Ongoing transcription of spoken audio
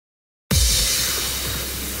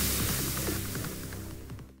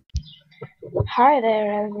Hi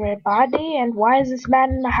there, everybody, and why is this man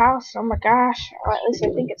in my house? Oh my gosh, or at least I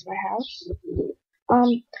think it's my house.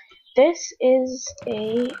 Um, this is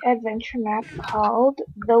a adventure map called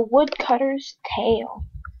The Woodcutter's Tale.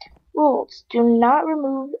 Rules: do not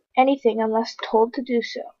remove anything unless told to do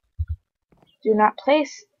so. Do not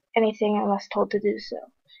place anything unless told to do so.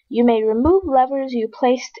 You may remove levers you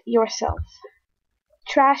placed yourself.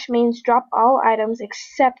 Trash means drop all items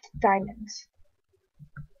except diamonds.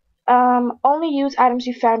 Only use items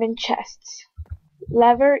you found in chests.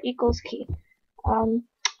 Lever equals key.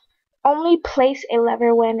 Only place a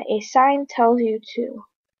lever when a sign tells you.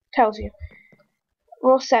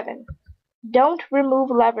 Rule 7. Don't remove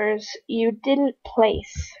levers you didn't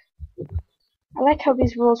place. I like how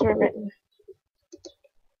these rules were written.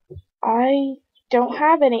 I don't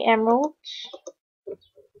have any emeralds.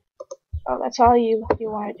 Oh, that's all you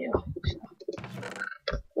want to do. So,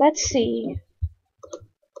 let's see.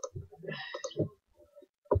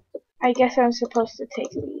 I guess I'm supposed to take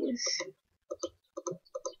these.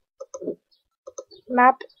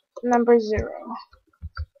 Map number 0.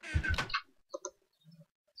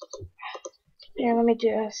 Here, let me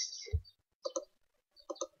just...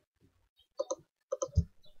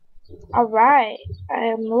 Alright, I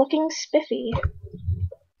am looking spiffy.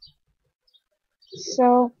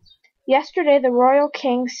 So, yesterday the royal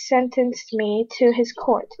king sentenced me to his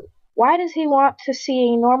court. Why does he want to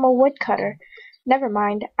see a normal woodcutter? Never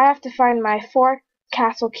mind, I have to find my 4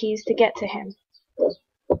 castle keys to get to him.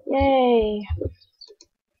 Yay!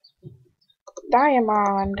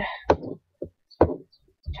 Diamond.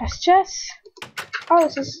 Chest. Oh,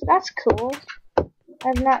 that's cool.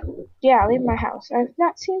 Leave my house. I've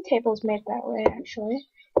not seen tables made that way, actually.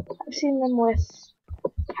 I've seen them with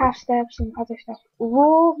half steps and other stuff.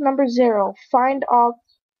 Rule number 0. Find all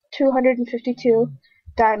 252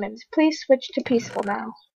 diamonds. Please switch to peaceful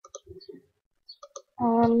now.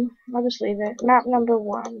 I'll just leave it. Map number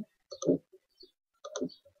 1.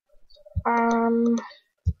 I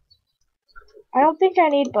don't think I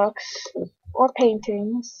need books or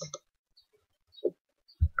paintings.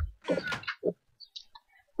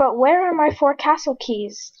 But where are my 4 castle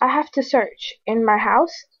keys? I have to search in my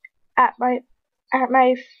house, at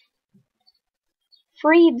my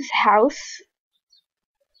Freed's house,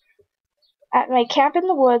 at my camp in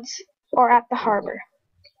the woods, or at the harbor.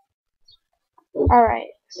 Alright,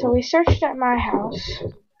 so we searched at my house.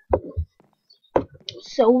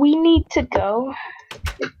 So we need to go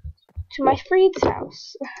to my Freed's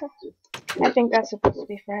house. I think that's supposed to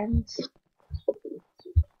be friends.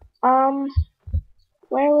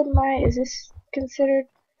 Where would is this considered?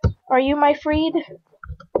 Are you my Freed?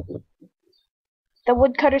 The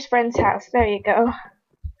woodcutter's friend's house. There you go.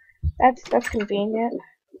 That's convenient.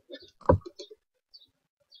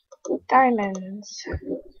 Diamonds.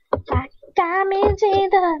 Like diamonds in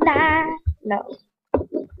the night. No.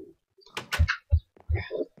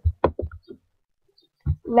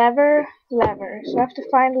 Lever. So I have to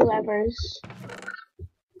find levers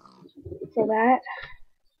for that.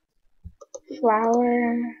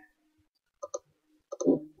 Flour.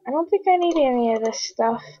 I don't think I need any of this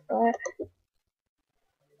stuff, but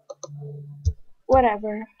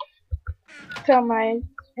whatever. Fill my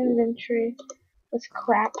inventory with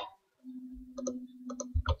crap.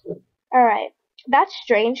 Alright. That's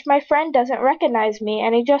strange. My friend doesn't recognize me,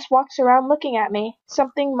 and he just walks around looking at me.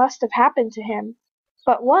 Something must have happened to him.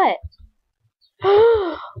 But what?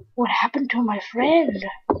 What happened to my friend?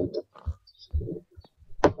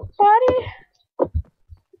 Buddy?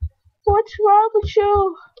 What's wrong with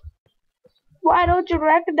you? Why don't you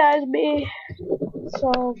recognize me?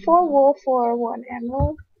 So, 4 wool for 1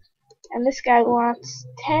 emerald. And this guy wants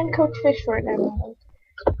 10 cooked fish for an emerald.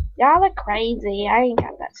 Y'all are crazy. I ain't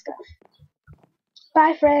got that stuff.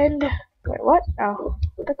 Bye, friend. Wait, what? Oh,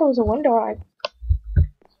 I thought there was a window.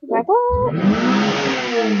 Like, what?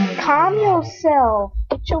 Calm yourself.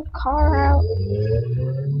 Get your car out.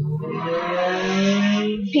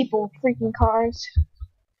 People, freaking cars.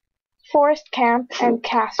 Forest camp and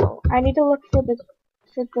castle. I need to look for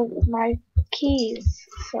my keys.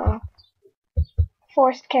 So,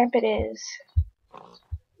 forest camp it is.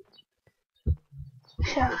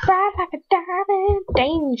 Shine bright like a diamond.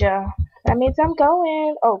 Danger. That means I'm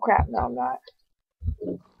going. Oh crap! No, I'm not.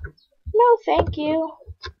 No, thank you.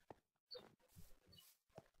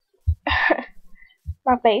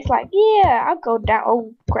 My face like, yeah, I'll go down.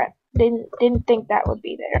 Oh crap! Didn't think that would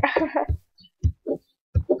be there.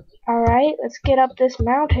 Alright, let's get up this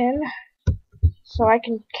mountain so I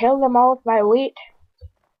can kill them all with my wheat.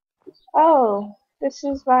 Oh, this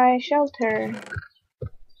is my shelter.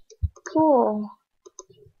 Cool.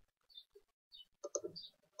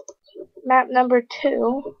 Map number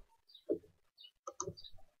 2.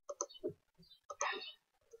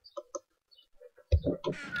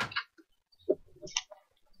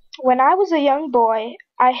 When I was a young boy,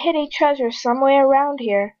 I hid a treasure somewhere around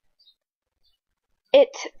here.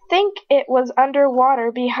 Think it was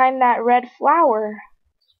underwater behind that red flower.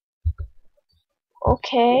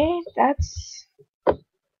 Okay, that's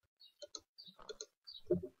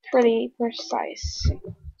pretty precise.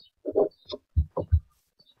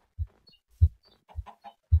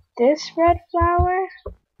 This red flower?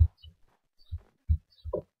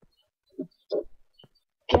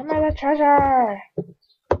 Give me the treasure!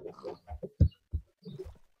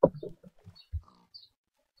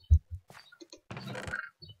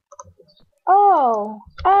 Oh,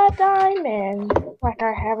 a diamond! Like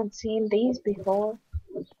I haven't seen these before.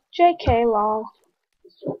 JK lol.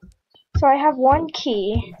 So I have 1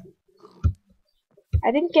 key.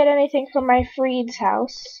 I didn't get anything from my Freed's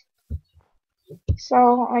house.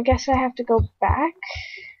 So I guess I have to go back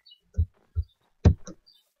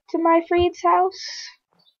to my Freed's house.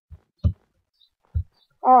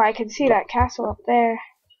 Oh, I can see that castle up there.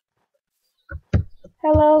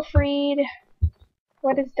 Hello, Freed.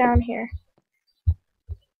 What is down here?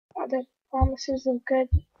 Oh, the promises of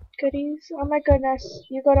goodies. Oh my goodness.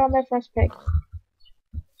 You go down there first, pig.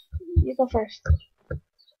 You go first.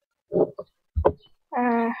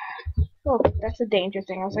 Oh, that's a danger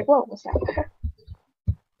thing. I was like, whoa, what's that?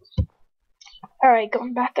 Alright,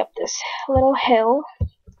 going back up this little hill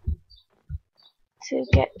to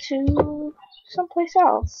get to someplace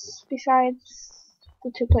else besides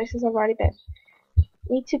the 2 places I've already been.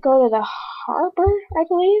 Need to go to the harbor, I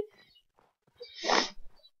believe.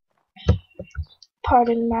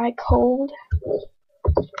 Pardon my cold.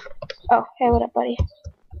 Oh, hey, what up, buddy?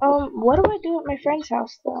 What do I do at my friend's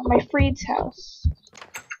house, though? My Freed's house.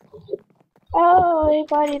 Oh,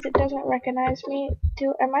 anybody that doesn't recognize me,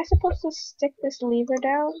 am I supposed to stick this lever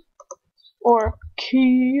down? Or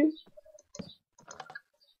key?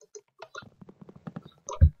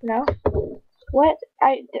 No? What?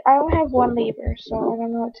 I only have 1 lever, so I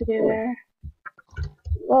don't know what to do there.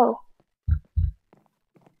 Whoa.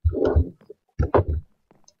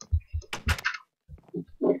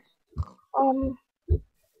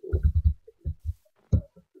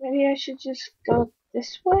 Maybe I should just go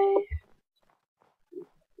this way?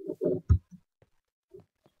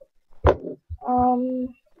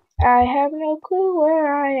 I have no clue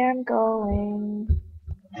where I am going.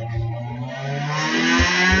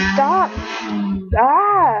 Stop!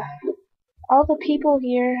 Ah! All the people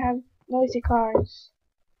here have noisy cars.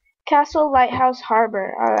 Castle, Lighthouse,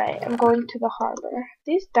 Harbor. Alright, I'm going to the harbor.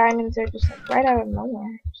 These diamonds are just like right out of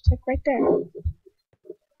nowhere. Just like right there.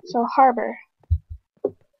 So, harbor.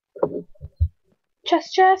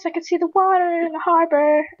 Chest, I can see the water in the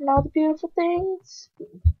harbor and all the beautiful things.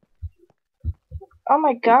 Oh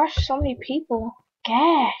my gosh, so many people.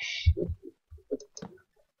 Gosh.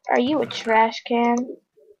 Are you a trash can?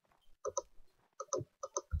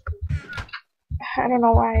 I don't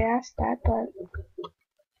know why I asked that, but...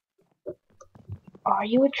 Are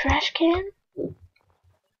you a trash can?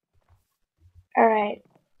 Alright.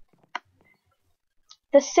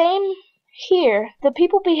 The same here. The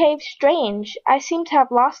people behave strange. Seem to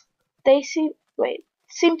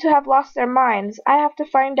have lost their minds. I have to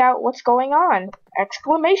find out what's going on!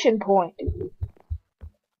 Exclamation point.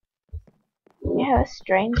 Yeah, that's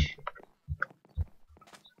strange.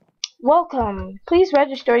 Welcome. Please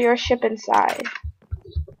register your ship inside.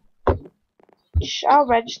 I'll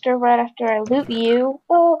register right after I loot you.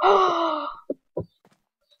 Oh,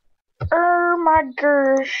 oh my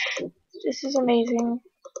gosh. This is amazing.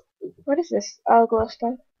 What is this? Oh,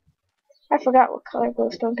 glowstone. I forgot what color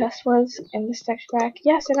glowstone dust was in this texture pack.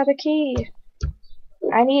 Yes, another key.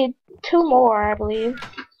 I need 2 more, I believe.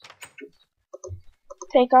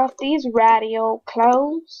 Take off these ratty old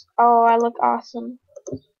clothes. Oh, I look awesome.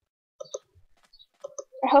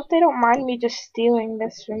 I hope they don't mind me just stealing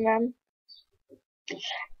this from them.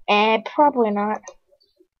 Probably not.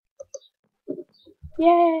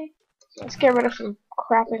 Yay! Let's get rid of some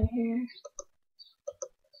crap in here.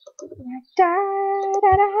 Da,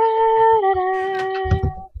 da, da, da, da.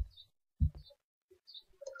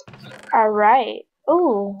 Alright.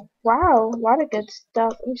 Ooh, wow, a lot of good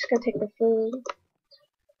stuff. I'm just gonna take the food.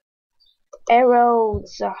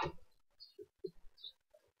 Arrows.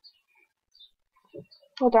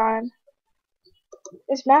 Hold on.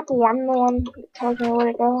 Is map 1 the one that tells me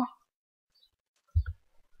where to go?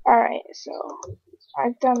 Alright, so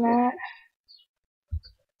I've done that.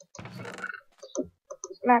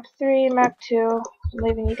 Map 3, map 2. I'm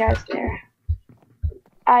leaving you guys there.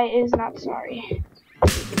 I is not sorry.